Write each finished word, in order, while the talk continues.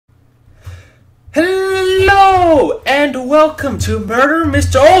And welcome to Murder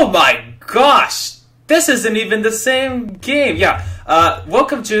Mystery. Oh my gosh! This isn't even the same game. Yeah,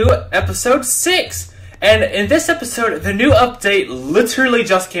 welcome to episode 6. And in this episode, the new update literally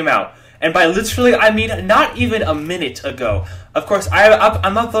just came out. And by literally, I mean not even a minute ago. Of course,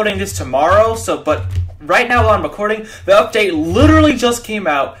 I'm uploading this tomorrow, but right now while I'm recording, the update literally just came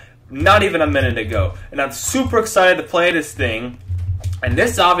out not even a minute ago. And I'm super excited to play this thing. And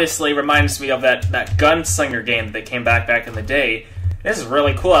this obviously reminds me of that gunslinger game that came back in the day. This is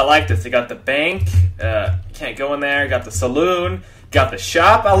really cool. I like this. You got the bank. Can't go in there. You got the saloon. Got the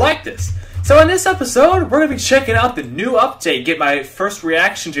shop. I like this. So in this episode, we're going to be checking out the new update. Get my first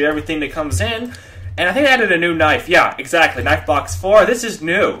reaction to everything that comes in. And I think I added a new knife. Yeah, exactly. Knife box 4. This is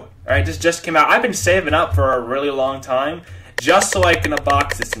new. Alright, this just came out. I've been saving up for a really long time just so I can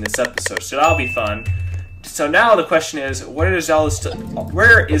unbox this in this episode. So that'll be fun. So now the question is, where is all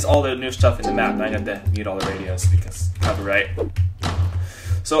the new stuff in the map? And I have to mute all the radios because copyright.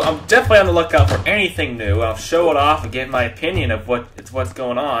 So I'm definitely on the lookout for anything new. I'll show it off and give my opinion of what's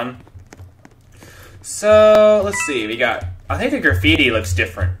going on. So let's see. We got. I think the graffiti looks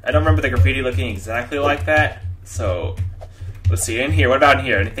different. I don't remember the graffiti looking exactly like that. So let's see. In here, what about in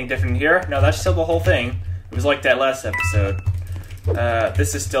here? Anything different in here? No, that's still the whole thing. It was like that last episode.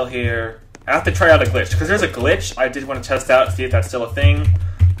 This is still here. I have to try out a glitch, because there's a glitch I did want to test out, see if that's still a thing.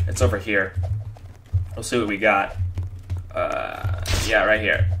 It's over here. We'll see what we got. Yeah, right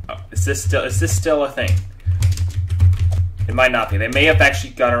here. Oh, is this still a thing? It might not be. They may have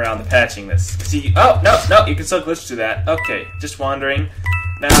actually gone around to patching this. See, oh, no, you can still glitch through that. Okay, just wondering.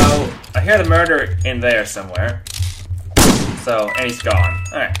 Now, I hear the murderer in there somewhere. So, and he's gone.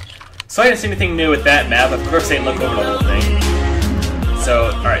 Alright. So I didn't see anything new with that map. Of course, they didn't look over the whole thing.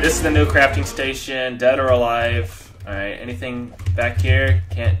 So, alright, this is the new crafting station, dead or alive. Alright, anything back here?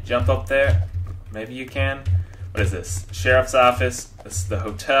 Can't jump up there? Maybe you can. What is this? Sheriff's office. This is the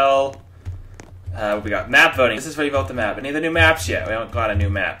hotel. We got map voting. This is where you vote the map. Any of the new maps yet? We haven't got a new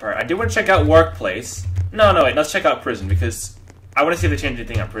map. Alright, I do want to check out workplace. No, wait, let's check out prison, because I want to see if they changed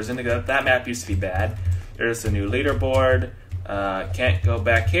anything on prison, because that map used to be bad. There's the new leaderboard. Can't go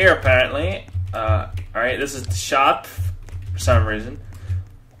back here, apparently. Alright, this is the shop, for some reason.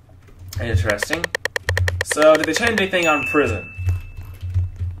 Interesting. So, did they change anything on prison?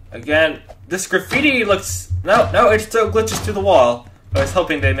 Again, this graffiti looks... No, it still glitches through the wall. I was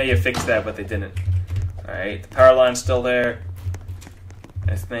hoping they may have fixed that, but they didn't. Alright, the power line's still there.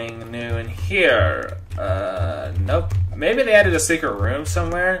 Anything new in here? Nope. Maybe they added a secret room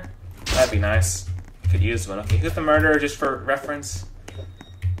somewhere? That'd be nice. Could use one. Okay, who's the murderer, just for reference?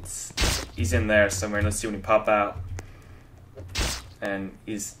 He's in there somewhere. Let's see when he pop out. And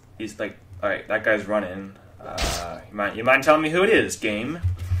he's like, alright, that guy's running. You mind telling me who it is, game?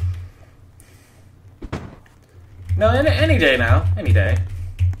 No, any day now. Any day.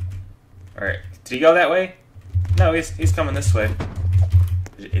 Alright, did he go that way? No, he's coming this way.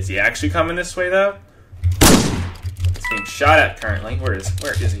 Is he actually coming this way, though? He's being shot at currently. Where is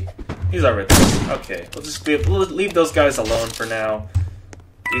he? He's over there. Okay, we'll leave those guys alone for now.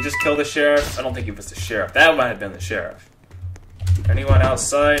 Did he just kill the sheriff? I don't think he was the sheriff. That might have been the sheriff. Anyone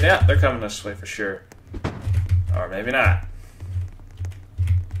outside? Yeah, they're coming this way for sure. Or maybe not.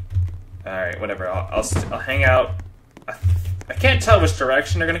 Alright, whatever. I'll hang out. I can't tell which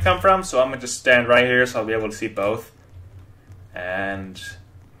direction they're going to come from, so I'm going to just stand right here so I'll be able to see both. And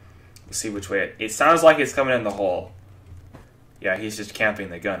we'll see which way it sounds like he's coming in the hole. Yeah, he's just camping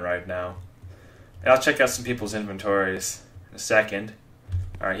the gun right now. And I'll check out some people's inventories in a second.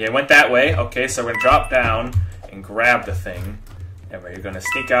 Alright, yeah, it went that way. Okay, so we're going to drop down and grab the thing. And we're going to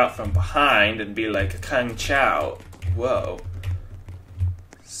sneak out from behind and be like a Kung Chao. Whoa.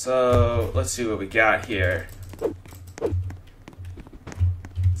 So, let's see what we got here.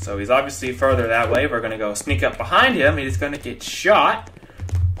 So he's obviously further that way. We're going to go sneak up behind him. He's going to get shot.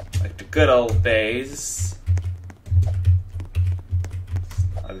 Like the good old days.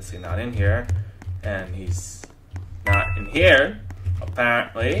 Obviously not in here. And he's not in here,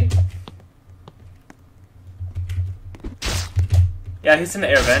 apparently. Yeah, he's in the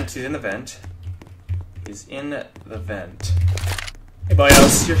air vent. He's in the vent. He's in the vent. Hey,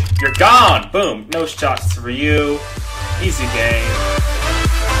 boyos, you're gone! Boom! No shots for you. Easy game.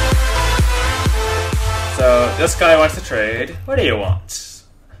 So, this guy wants to trade. What do you want?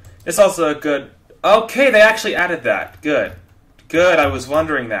 It's also a good... Okay, they actually added that. Good. Good, I was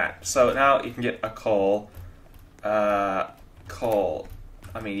wondering that. So, now you can get a coal. Coal.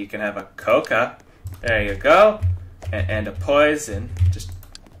 I mean, you can have a coca. There you go. And a poison.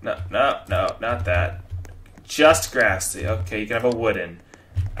 No, not that. Just grassy. Okay, you can have a wooden.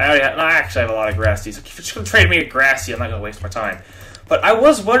 I actually have a lot of grassy. So if you're just going to trade me a grassy, I'm not going to waste my time. But I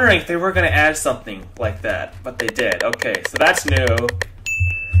was wondering if they were going to add something like that, but they did. Okay, so that's new.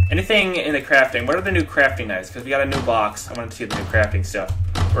 Anything in the crafting? What are the new crafting knives? Because we got a new box. I wanted to see the new crafting stuff.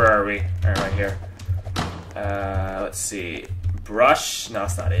 Where are we? Alright, right here. Let's see. Brush? No,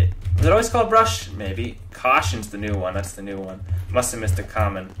 that's not it. Was it always called brush? Maybe. Caution's the new one. That's the new one. Must have missed a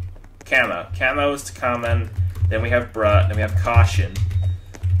common. Camo. Camo is the common. Then we have brush. Then we have caution.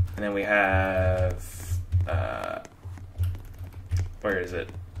 And then we have... where is it?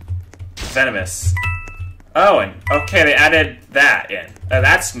 Venomous. Oh, and okay, they added that in.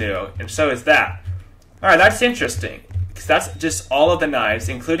 That's new, and so is that. Alright, that's interesting. Because that's just all of the knives,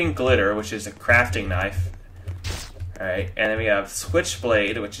 including glitter, which is a crafting knife. Alright, and then we have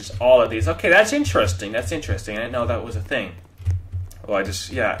switchblade, which is all of these. Okay, that's interesting. That's interesting. I didn't know that was a thing. Well,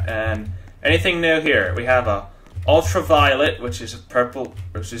 yeah. And anything new here? We have a ultraviolet, which is a purple,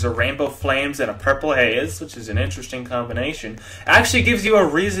 which is a rainbow flames and a purple haze, which is an interesting combination. Actually, gives you a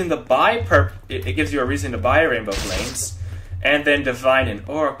reason to buy It gives you a reason to buy rainbow flames, and then divine and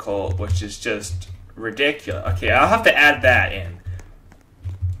oracle, which is just ridiculous. Okay, I'll have to add that in.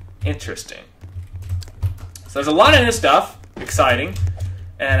 Interesting. So there's a lot of new stuff, exciting,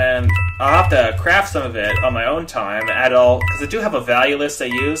 and I'll have to craft some of it on my own time, add it all, because I do have a value list I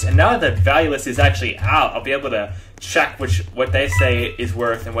use, and now that value list is actually out, I'll be able to check what they say is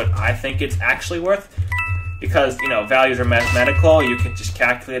worth and what I think it's actually worth, because, you know, values are mathematical, you can just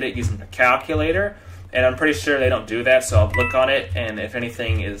calculate it using a calculator, and I'm pretty sure they don't do that, so I'll look on it, and if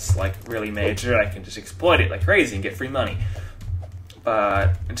anything is, like, really major, I can just exploit it like crazy and get free money.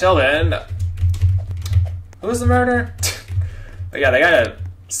 But until then, who's the murderer? But yeah, they gotta...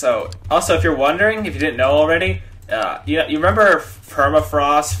 So, also, if you're wondering, if you didn't know already, you remember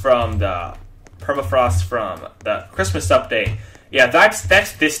permafrost from the Christmas update? Yeah, that's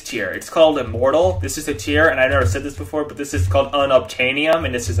this tier. It's called Immortal. This is a tier, and I never said this before, but this is called Unobtainium,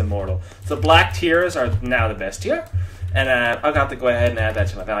 and this is Immortal. So black tiers are now the best tier, and I'll have to go ahead and add that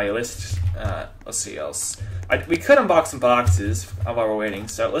to my value list. Let's see else. We could unbox some boxes while we're waiting,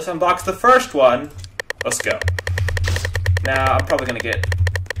 so let's unbox the first one. Let's go. Now, I'm probably gonna get...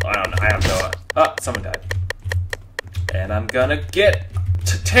 I don't know, I have no... Oh, someone died. And I'm gonna get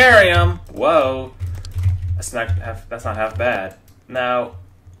Titanium. Whoa. That's not half bad. Now,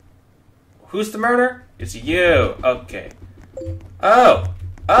 who's the murderer? It's you. Okay. Oh,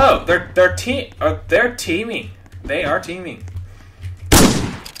 they're teaming. They are teaming.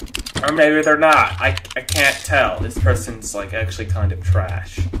 Or maybe they're not. I can't tell. This person's like actually kind of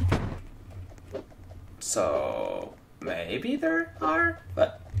trash. So maybe there are,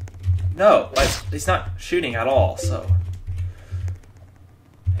 but no, like he's not shooting at all. So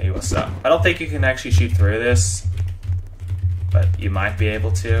hey, what's up? I don't think you can actually shoot through this, but you might be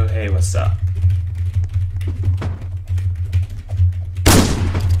able to. Hey, what's up?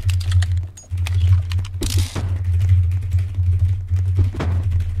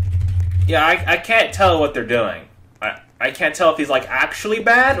 Yeah, I can't tell what they're doing. I can't tell if he's like actually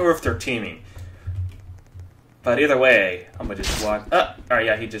bad or if they're teaming. But either way, I'm gonna just walk. Oh, alright,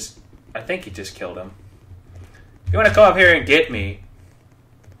 yeah, I think he just killed him. If you wanna come up here and get me,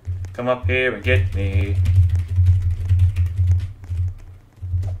 come up here and get me.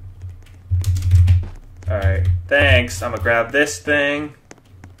 Alright, thanks. I'm gonna grab this thing.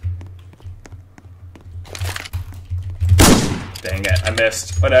 Dang it, I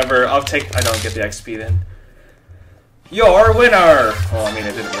missed. Whatever, I don't get the XP then. Your winner! Well, I mean,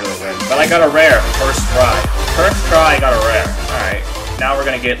 it didn't really win, but I got a rare first try. First try, I got a rare. Alright, now we're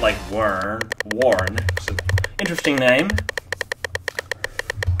gonna get, like, Warren. It's an interesting name.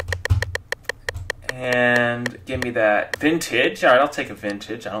 And give me that vintage. Alright, I'll take a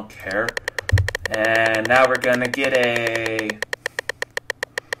vintage, I don't care. And now we're gonna get a...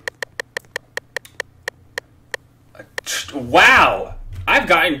 Wow! I've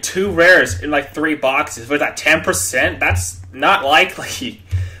gotten 2 rares in like 3 boxes with that 10%. That's not likely.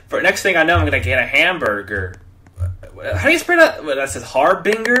 For next thing I know, I'm gonna get a hamburger. How do you spell that? That says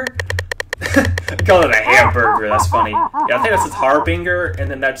Harbinger? I call it a hamburger. That's funny. Yeah, I think that says Harbinger,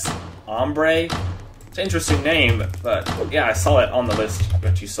 and then that's Ombre. It's an interesting name, but yeah, I saw it on the list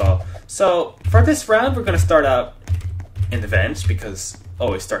that you saw. So for this round, we're gonna start out in the vents because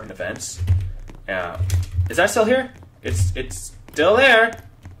always start in the vents. Is that still here? It's still there.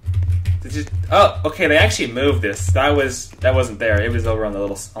 Oh, okay. They actually moved this. That wasn't there. It was over on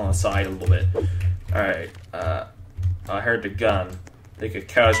the side a little bit. All right. I heard the gun. Take a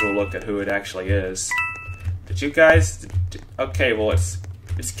casual look at who it actually is. Did you guys? Okay. Well, it's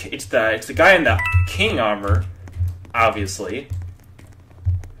the guy in the king armor, obviously.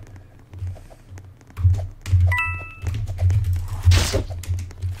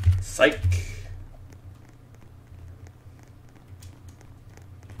 Psych.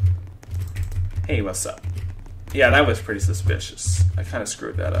 Hey, what's up? Yeah, that was pretty suspicious. I kind of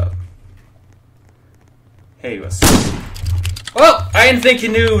screwed that up. Hey, what's up? Well, I didn't think you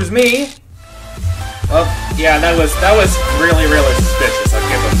knew it was me. Well, yeah, that was really, really suspicious. I'll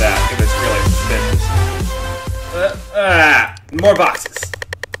give him that. It was really suspicious. More boxes.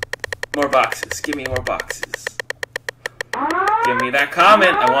 More boxes. Give me more boxes. Give me that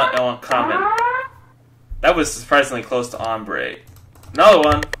comment. I want comment. That was surprisingly close to ombre. Another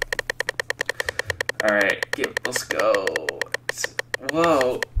one. Alright, let's go.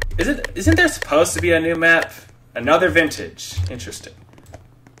 Whoa. Isn't there supposed to be a new map? Another vintage. Interesting.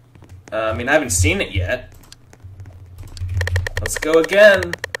 I mean, I haven't seen it yet. Let's go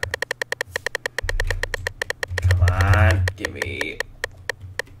again. Come on, give me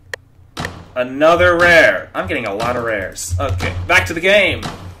another rare. I'm getting a lot of rares. Okay, back to the game.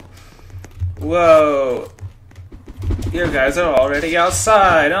 Whoa. You guys are already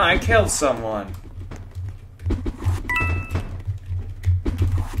outside. Oh, I killed someone.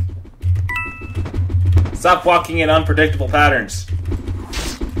 Stop walking in unpredictable patterns.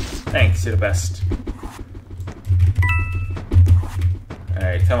 Thanks, you're the best.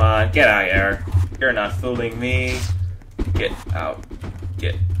 Alright, come on, get out of here. You're not fooling me. Get out.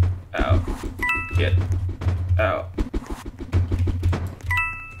 Get out. Get out.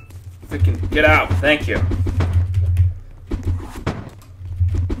 Freaking get out. Thank you.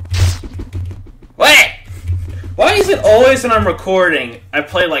 Wait! Why is it always when I'm recording, I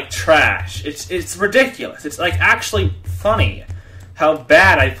play like trash? It's ridiculous. It's like actually funny how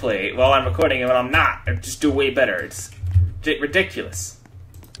bad I play while I'm recording and when I'm not. I just do way better. It's ridiculous.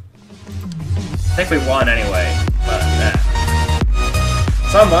 I think we won anyway, but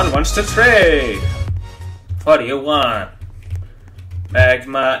Someone wants to trade. What do you want?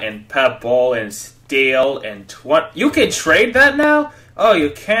 Magma and pebble and steel and you can trade that now? Oh, you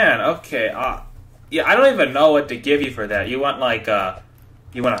can. Okay. Yeah, I don't even know what to give you for that. You want like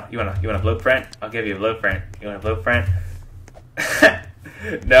you want a blueprint? I'll give you a blueprint. You want a blueprint?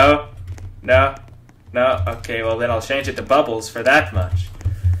 No. Okay, well then I'll change it to bubbles for that much.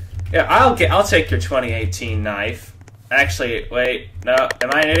 Yeah, I'll take your 2018 knife. Actually, wait, no,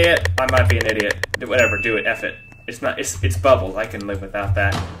 am I an idiot? I might be an idiot. Whatever, do it. F it. It's bubbles. I can live without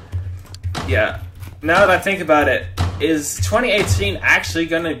that. Yeah. Now that I think about it, is 2018 actually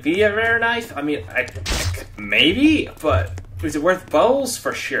gonna be a rare knife? I mean, maybe, but is it worth bubbles?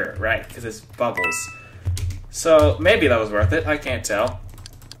 For sure, right? Because it's bubbles. So maybe that was worth it. I can't tell.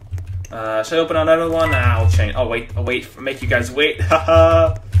 Should I open another one? I'll change. I'll wait. Make you guys wait.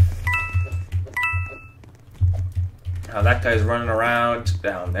 Haha. That guy's running around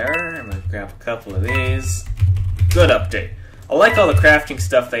down there. I'm gonna grab a couple of these. Good update. I like all the crafting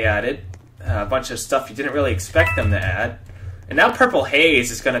stuff they added. A bunch of stuff you didn't really expect them to add. And now Purple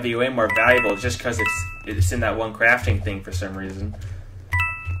Haze is going to be way more valuable just because it's in that one crafting thing for some reason.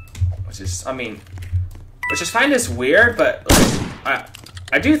 Which is, I find this weird, but like,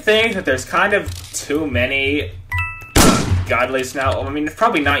 I do think that there's kind of too many godlies now. I mean,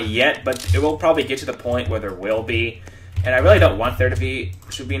 probably not yet, but it will probably get to the point where there will be. And I really don't want there to be,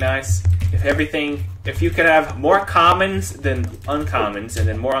 which would be nice. If you could have more commons than uncommons, and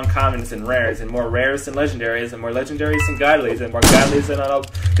then more uncommons than rares, and more rares than legendaries, and more legendaries than godlies, and more godlies than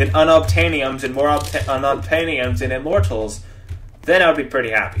unobtainiums, and more unobtainiums than immortals, then I would be pretty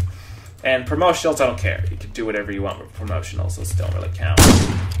happy. And promotionals, I don't care. You can do whatever you want with promotionals, those don't really count.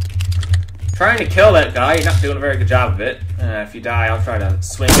 Trying to kill that guy, you're not doing a very good job of it. If you die, I'll try to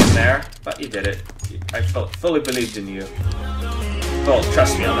swing in there, but you did it. I fully believed in you. Oh,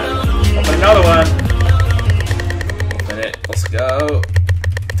 trust me on that. Open another one. Open it. Let's go.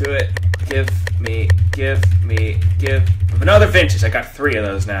 Do it. Give me. Another vintage. I got 3 of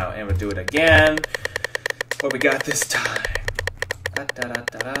those now. And we'll do it again. What we got this time?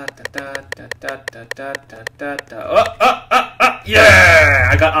 Yeah!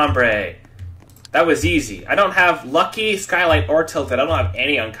 I got ombre. That was easy. I don't have lucky, skylight, or tilted. I don't have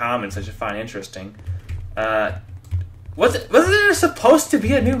any uncommons I should find interesting. Was there supposed to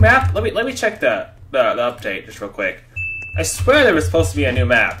be a new map? Let me check the update just real quick. I swear there was supposed to be a new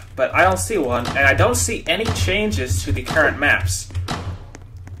map, but I don't see one, and I don't see any changes to the current maps.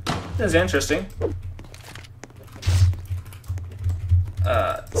 This is interesting.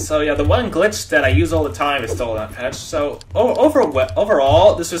 So yeah, the one glitch that I use all the time is still not patched. So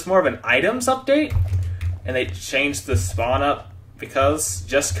overall, this was more of an items update, and they changed the spawn up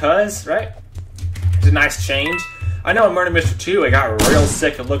just cause, right? It's a nice change. I know in Murder Mystery 2, I got real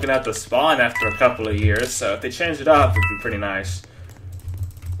sick of looking at the spawn after a couple of years, so if they changed it up, it'd be pretty nice.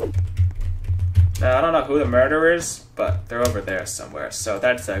 Now, I don't know who the murderer is, but they're over there somewhere. So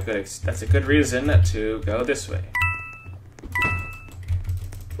that's a good reason to go this way.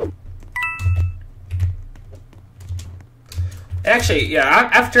 Actually, yeah.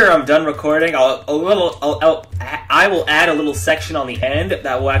 After I'm done recording, I will add a little section on the end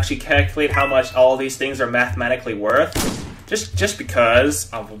that will actually calculate how much all these things are mathematically worth. Just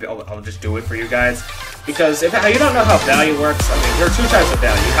because I'll just do it for you guys. Because if you don't know how value works, I mean, there are two types of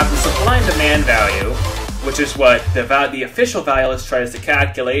value. You have the supply and demand value, which is what the official value list tries to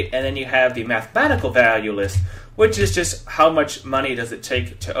calculate, and then you have the mathematical value list, which is just how much money does it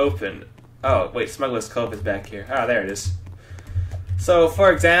take to open. Oh, wait, Smuggler's Cove is back here. Ah, there it is. So,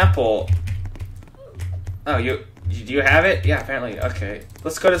 for example, oh, do you have it? Yeah, apparently. Okay,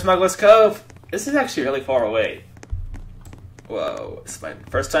 let's go to Smuggler's Cove. This is actually really far away. Whoa, it's my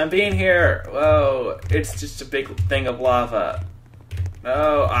first time being here. Whoa, it's just a big thing of lava.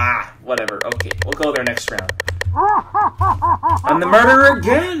 Oh, whatever. Okay, we'll go there next round. I'm the murderer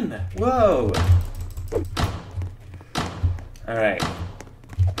again! Whoa. Alright.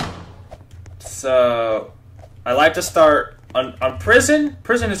 So, I like to start on prison.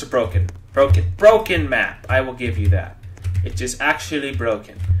 Prison is a broken map. I will give you that. It's just actually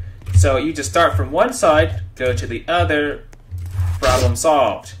broken. So, you just start from one side, go to the other, problem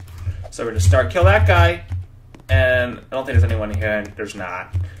solved. So we're gonna kill that guy, and I don't think there's anyone here, and there's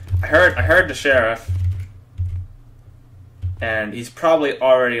not. I heard the sheriff, and he's probably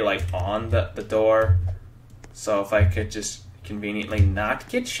already like on the door. So if I could just conveniently not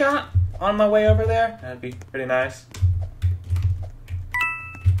get shot on my way over there, that'd be pretty nice.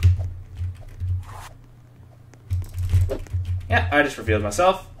 Yeah, I just revealed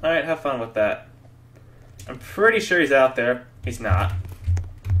myself. Alright, have fun with that. I'm pretty sure he's out there. He's not.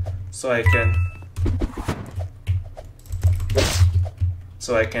 So I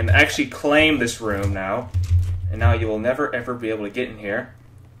can actually claim this room now. And now you will never ever be able to get in here.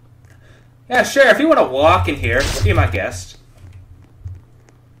 Yeah, sure, if you want to walk in here, be my guest.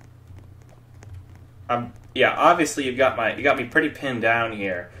 Yeah, obviously you got me pretty pinned down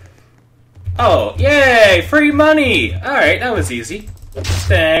here. Oh, yay! Free money! Alright, that was easy.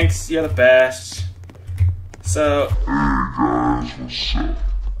 Thanks, you're the best. So, hey guys, what's up?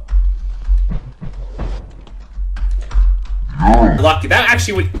 Lucky.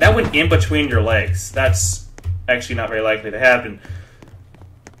 That went in between your legs. That's actually not very likely to happen.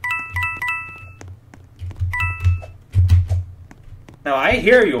 Now, I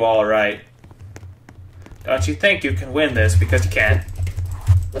hear you all right. Don't you think you can win this? Because you can.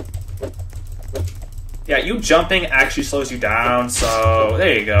 Yeah, you jumping actually slows you down, so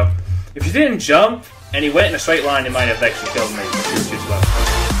there you go. If you didn't jump, and he went in a straight line, he might have actually killed me. So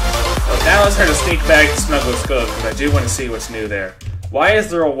now let's try to sneak back to Smuggler's Cove, because I do want to see what's new there. Why is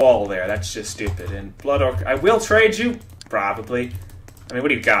there a wall there? That's just stupid. And Blood Orc, I will trade you? Probably. I mean, what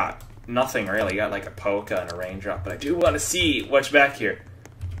do you got? Nothing really. You got like a polka and a raindrop, but I do want to see what's back here.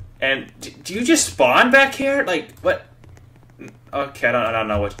 And do you just spawn back here? Like, what? Okay, I don't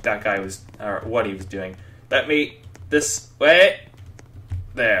know what that guy was, or what he was doing. Let me, this way.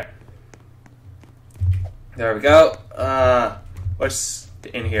 There. There we go. What's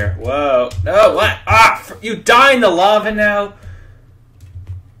in here? Whoa. No, what? Ah! You die in the lava now?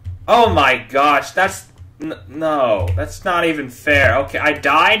 Oh my gosh, that's... No, that's not even fair. Okay, I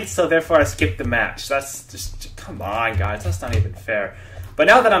died, so therefore I skipped the match. That's just... Come on, guys, that's not even fair. But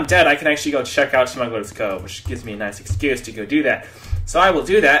now that I'm dead, I can actually go check out Smuggler's Cove, which gives me a nice excuse to go do that. So I will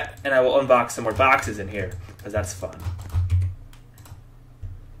do that, and I will unbox some more boxes in here, because that's fun.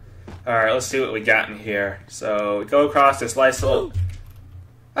 Alright, let's see what we got in here. So, we go across this nice little...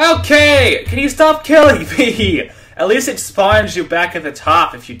 Okay! Can you stop killing me? At least it spawns you back at the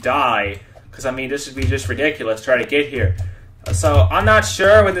top if you die. Because, I mean, this would be just ridiculous trying to get here. So, I'm not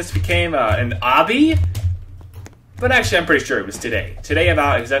sure when this became an obby. But actually, I'm pretty sure it was today. Today,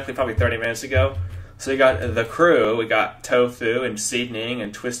 about exactly probably 30 minutes ago. So, we got the crew. We got Tofu and Seedling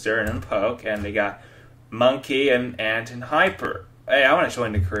and Twister and Poke. And we got Monkey and Ant and Hyper. Hey, I want to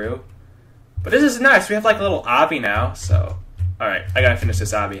join the crew. But this is nice. We have like a little obby now, so... Alright, I gotta finish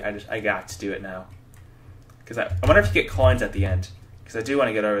this obby. I got to do it now. Because I wonder if you get coins at the end. Because I do want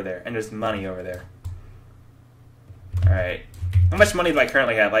to get over there. And there's money over there. Alright. How much money do I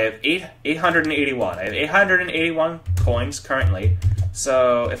currently have? I have 881. I have 881 coins currently.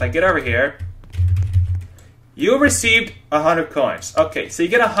 So, if I get over here... You received 100 coins. Okay, so you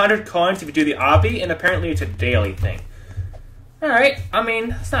get 100 coins if you do the obby, and apparently it's a daily thing. Alright, I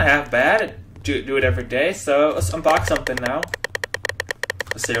mean, it's not half bad. Do it every day, so let's unbox something now.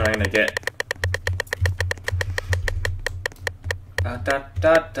 Let's see what I'm gonna get.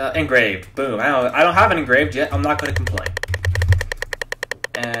 Engraved. Boom. I don't have it engraved yet. I'm not going to complain.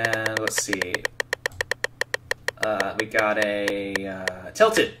 And let's see. We got a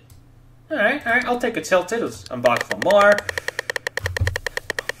tilted. Alright. I'll take a tilted. Let's unbox one more.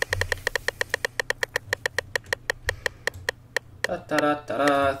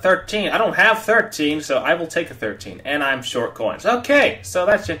 Da, 13. I don't have 13, so I will take a 13. And I'm short coins. Okay, so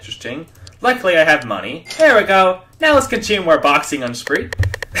that's interesting. Luckily, I have money. There we go. Now let's continue our boxing on spree.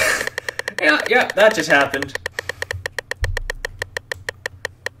 yeah, that just happened.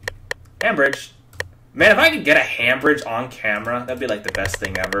 Handbridge. Man, if I could get a handbridge on camera, that'd be like the best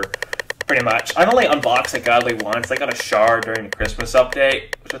thing ever. Pretty much. I've only unboxed it godly once. I got a shard during the Christmas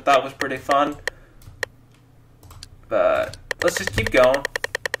update, which I thought was pretty fun. But let's just keep going.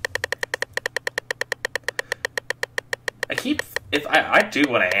 I do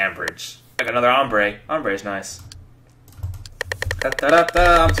want a handbridge. Like another ombre. Ombre is nice.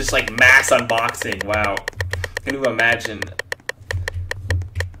 I'm just like mass unboxing. Wow. Can you imagine?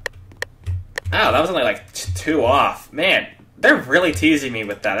 Oh, that was only like 2 off. Man, they're really teasing me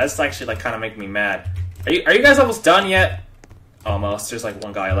with that. That's actually like kind of making me mad. Are you guys almost done yet? Almost. There's like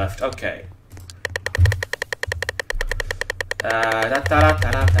one guy left. Okay.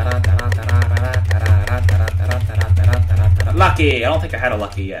 Lucky! I don't think I had a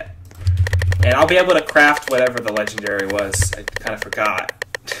lucky yet. And I'll be able to craft whatever the legendary was. I kind of forgot.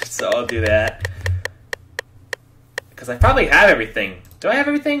 So I'll do that. Because I probably have everything. Do I have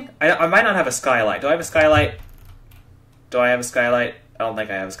everything? I might not have a skylight. Do I have a skylight? Do I have a skylight? I don't think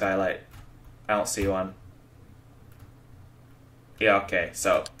I have a skylight. I don't see one. Yeah, okay.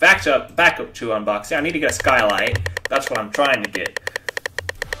 So back up to unboxing. I need to get a skylight. That's what I'm trying to get.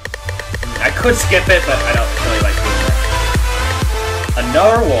 I could skip it, but I don't really like doing that.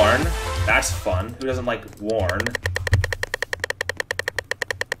 Another Warn. That's fun. Who doesn't like Warn?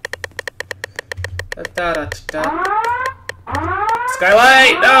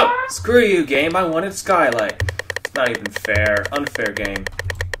 Skylight! No! Screw you, game. I wanted Skylight. It's not even fair. Unfair game.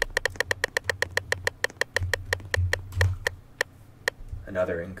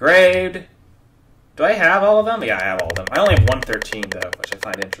 Another engraved. Do I have all of them? Yeah, I have all of them. I only have 113, though, which I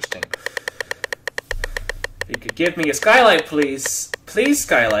find interesting. If you could give me a Skylight, please. Please,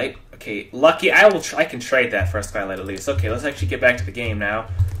 Skylight. Okay, lucky. I can trade that for a Skylight at least. Okay, let's actually get back to the game now.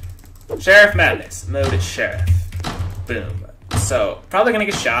 Sheriff Madness. Mode is Sheriff. Boom. So, probably gonna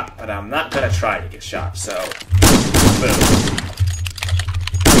get shot, but I'm not gonna try to get shot, so... Boom.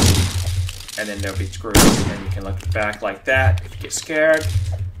 And then they'll be screwed. And you can look back like that if you get scared.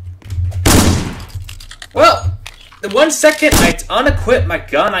 Well, the 1 second I unequip my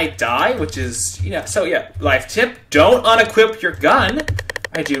gun, I die, which is, so yeah, life tip, don't unequip your gun.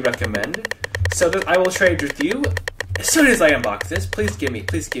 I do recommend. So that I will trade with you as soon as I unbox this. Please give me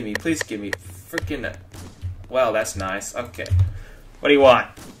freaking... Well, that's nice. Okay. What do you want?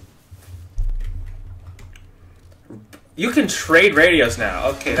 You can trade radios now.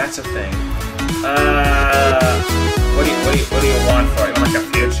 Okay, that's a thing. What do you want for it? Like a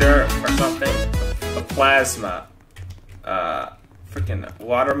future or something? A plasma. Freaking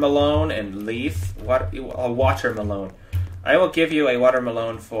watermelon and leaf. A watermelon. I will give you a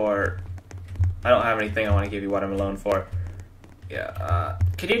watermelon for... I don't have anything I want to give you watermelon for. Yeah,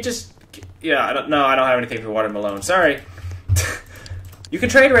 can you just... Yeah, I don't have anything for watermelon. Sorry. You can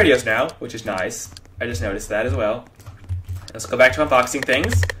trade radios now, which is nice. I just noticed that as well. Let's go back to unboxing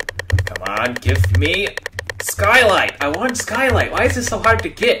things. Come on, give me Skylight. I want Skylight. Why is this so hard to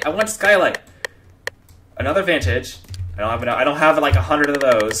get? I want Skylight. Another vintage. I don't have like 100 of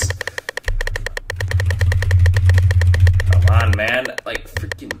those. Come on, man. Like,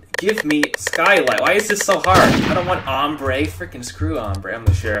 freaking give me Skylight. Why is this so hard? I don't want ombre. Freaking screw ombre. I'm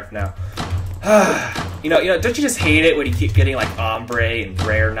the sheriff now. you know, don't you just hate it when you keep getting like ombre and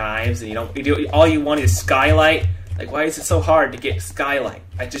rare knives and all you want is Skylight? Like, why is it so hard to get Skylight?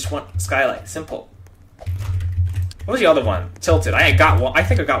 I just want Skylight. Simple. What was the other one? Tilted. I got one. I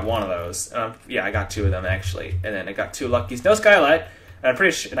think I got one of those. Yeah, I got 2 of them actually, and then I got 2 luckies. No Skylight, and I'm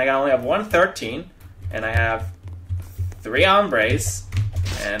pretty sure. And I only have 113, and I have 3 ombres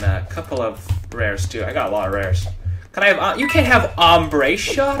and a couple of rares too. I got a lot of rares. Can I have? You can't have ombre.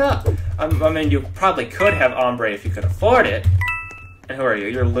 Shut up. I mean, you probably could have ombre if you could afford it. And who are you?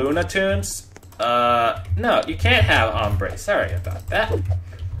 You're Luna Tunes. No, you can't have ombre. Sorry about that.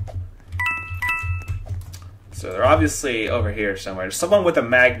 So they're obviously over here somewhere. There's someone with a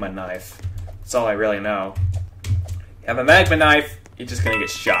magma knife. That's all I really know. You have a magma knife, you're just gonna get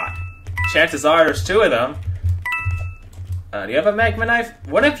shot. Chances are there's 2 of them. Do you have a magma knife?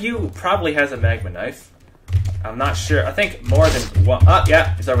 One of you probably has a magma knife. I'm not sure. I think more than one. Oh,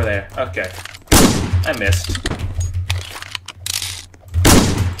 yeah, he's over there. Okay. I missed.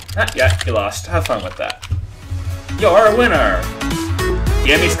 Ah, yeah, you lost. Have fun with that. You're a winner!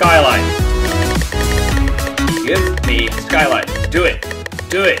 Give me Skylight. Give me Skylight. Do it.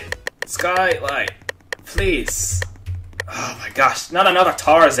 Do it. Skylight. Please. Oh my gosh, not another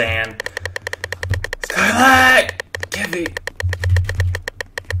Tarzan. Skylight! Give me...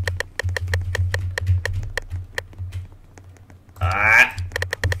 Ah.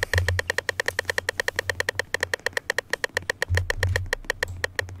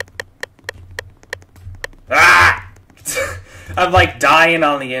 Ah! I'm like dying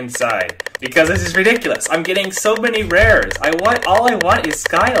on the inside because this is ridiculous. I'm getting so many rares. All I want is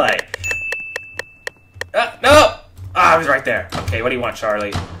Skylight. No! Ah, I was right there. Okay, what do you want,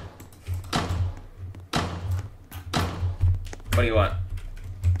 Charlie? What do you want?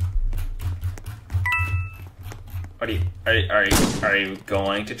 Are you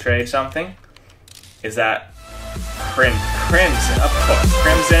going to trade something? Is that Crimson? Of course,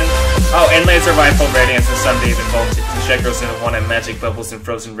 Crimson. Oh, and laser rifle, radiance, and some days involved checkers and one and magic bubbles and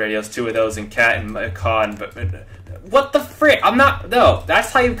frozen radios. 2 of those and cat and con. But what the frick? I'm not. No,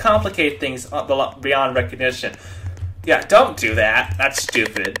 that's how you complicate things beyond recognition. Yeah, don't do that. That's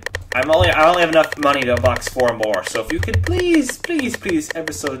stupid. I only have enough money to unbox 4 more. So if you could please,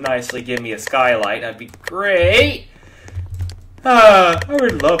 ever so nicely give me a Skylight, that'd be great. I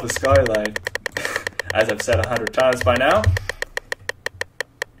would love a Skylight. As I've said 100 times by now.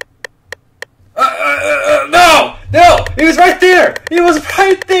 No! No! He was right there! He was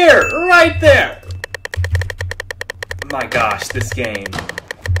right there! Right there! My gosh, this game.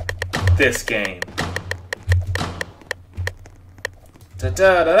 This game.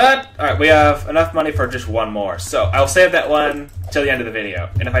 Alright, we have enough money for just 1 more. So, I'll save that one till the end of the video.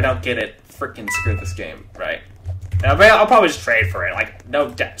 And if I don't get it, freaking screw this game, right? Now, I'll probably just trade for it. Like,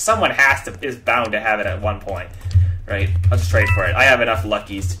 no, someone is bound to have it at one point, right? I'll just trade for it. I have enough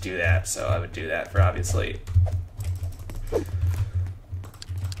luckies to do that, so I would do that for obviously.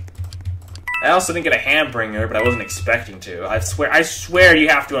 I also didn't get a Handbringer, but I wasn't expecting to. I swear you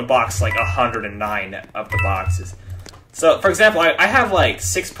have to unbox like 109 of the boxes. So, for example, I have like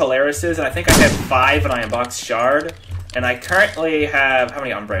 6 Polarises, and I think I have 5 when I unbox Shard, and I currently have, how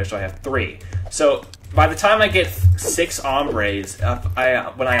many Ombres do I have? 3. So, by the time I get 6 Ombres, when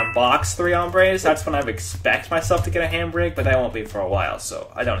I unbox 3 Ombres, that's when I would expect myself to get a Handbrig, but that won't be for a while, so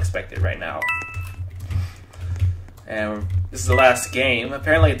I don't expect it right now. And this is the last game.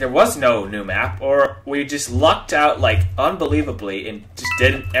 Apparently there was no new map, or we just lucked out like unbelievably and just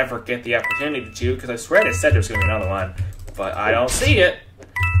didn't ever get the opportunity to, because I swear they said there was going to be another one, but I don't see it.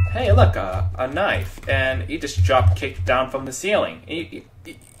 Hey, look, a knife, and he just kicked down from the ceiling.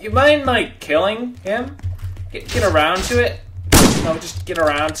 You mind, like, killing him? Get around to it? No, just get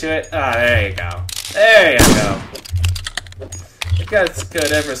around to it. Ah, there you go. There you go. You guys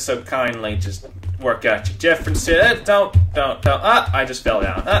could ever so kindly just work out your differences. Don't. Ah, I just fell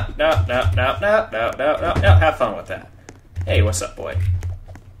down. Ah, no. Have fun with that. Hey, what's up, boy?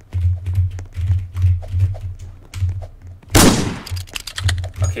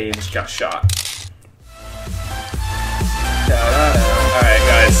 Okay, you just got shot. Alright,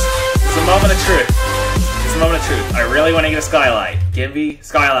 guys. It's a moment of truth. It's a moment of truth. I really want to get a Skylight. Give me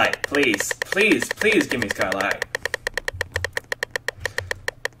Skylight. Please. Please give me Skylight.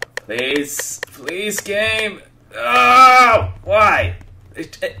 Please, game. Oh, why?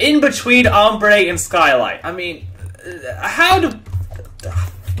 In between Ombre and Skylight. I mean, how do...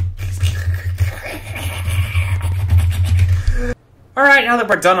 Alright, now that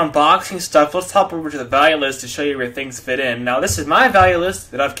we're done unboxing stuff, let's hop over to the value list to show you where things fit in. Now, this is my value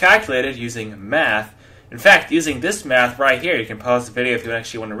list that I've calculated using math. In fact, using this math right here, you can pause the video if you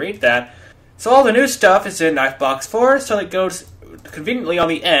actually want to read that. So all the new stuff is in Knife Box 4, so it goes conveniently on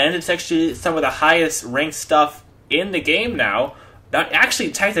the end. It's actually some of the highest ranked stuff in the game now. Not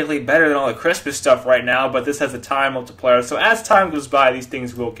actually technically better than all the Christmas stuff right now, but this has a time multiplier. So as time goes by, these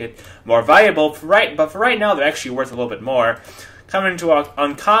things will get more valuable. But for right now, they're actually worth a little bit more. Coming into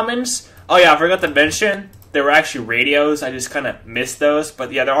uncommons. Oh yeah, I forgot to mention, there were actually radios. I just kind of missed those.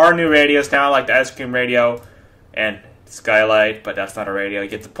 But yeah, there are new radios now, like the ice cream radio and Skylight, but that's not a radio. You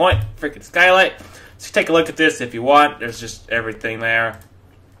get the point. Freaking Skylight. So take a look at this if you want. There's just everything there.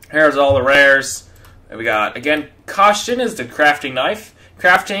 Here's all the rares. And we got, again, Caution is the crafting knife.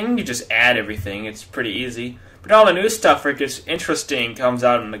 Crafting, you just add everything. It's pretty easy. But all the new stuff where it gets interesting comes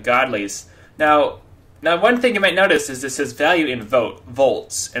out in the Godlies. Now, one thing you might notice is this says value in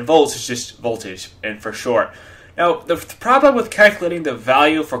volts, and volts is just voltage, and for short. Now, the problem with calculating the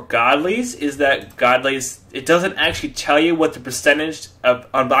value for godlies is that godlies, it doesn't actually tell you what the percentage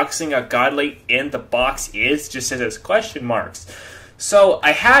of unboxing a godly in the box is, it just says it's question marks. So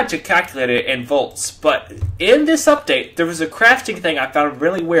I had to calculate it in volts, but in this update, there was a crafting thing I found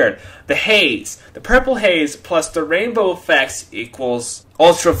really weird. The haze, the purple haze plus the rainbow effects equals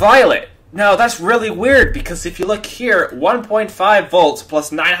ultraviolet. Now, that's really weird, because if you look here, 1.5 volts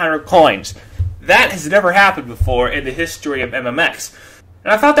plus 900 coins. That has never happened before in the history of MMX.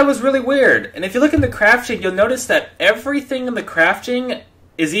 And I thought that was really weird. And if you look in the crafting, you'll notice that everything in the crafting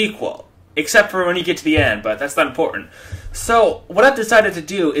is equal. Except for when you get to the end, but that's not important. So, what I've decided to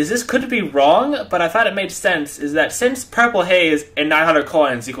do is, this could be wrong, but I thought it made sense, is that since Purple Haze and 900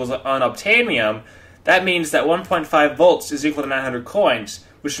 coins equals unobtainium, that means that 1.5 volts is equal to 900 coins,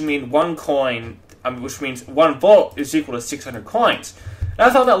 which means which means 1 volt is equal to 600 coins. And I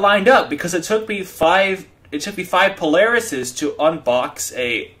thought that lined up because it took me 5 Polarises to unbox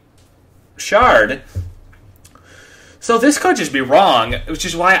a shard. So this could just be wrong, which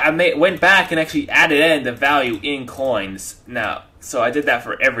is why I went back and actually added in the value in coins. Now, so I did that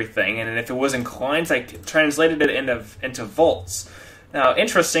for everything, and if it was in coins, I translated it into volts. Now,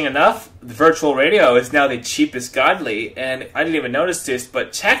 interesting enough, the virtual radio is now the cheapest godly, and I didn't even notice this,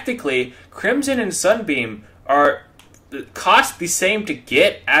 but technically, Crimson and Sunbeam cost the same to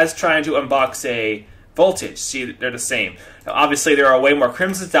get as trying to unbox a voltage. See, they're the same. Now, obviously, there are way more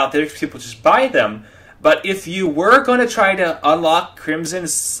Crimsons out there because people just buy them. But if you were going to try to unlock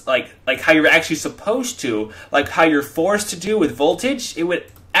Crimsons like how you're actually supposed to, like how you're forced to do with voltage, it would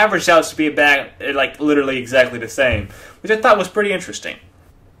average out to be literally exactly the same, which I thought was pretty interesting.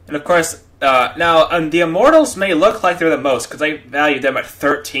 And of course, now the Immortals may look like they're the most because I valued them at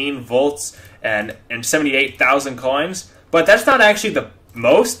 13 volts and 78,000 coins, but that's not actually the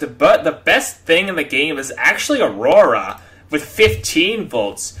most. But the best thing in the game is actually Aurora with 15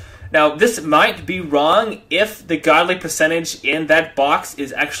 volts. Now, this might be wrong if the godly percentage in that box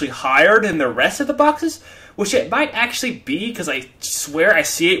is actually higher than the rest of the boxes, which it might actually be, because I swear I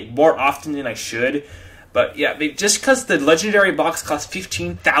see it more often than I should. But yeah, just because the legendary box costs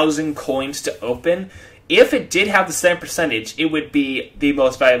 15,000 coins to open, if it did have the same percentage, it would be the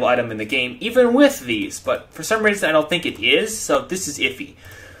most valuable item in the game, even with these. But for some reason, I don't think it is, so this is iffy.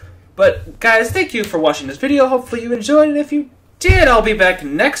 But guys, thank you for watching this video. Hopefully you enjoyed it. If you did, I'll be back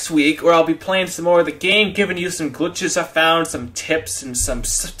next week, where I'll be playing some more of the game, giving you some glitches I found, some tips, and some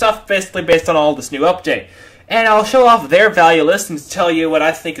stuff basically based on all this new update. And I'll show off their value list and tell you what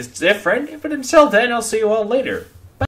I think is different. But until then, I'll see you all later.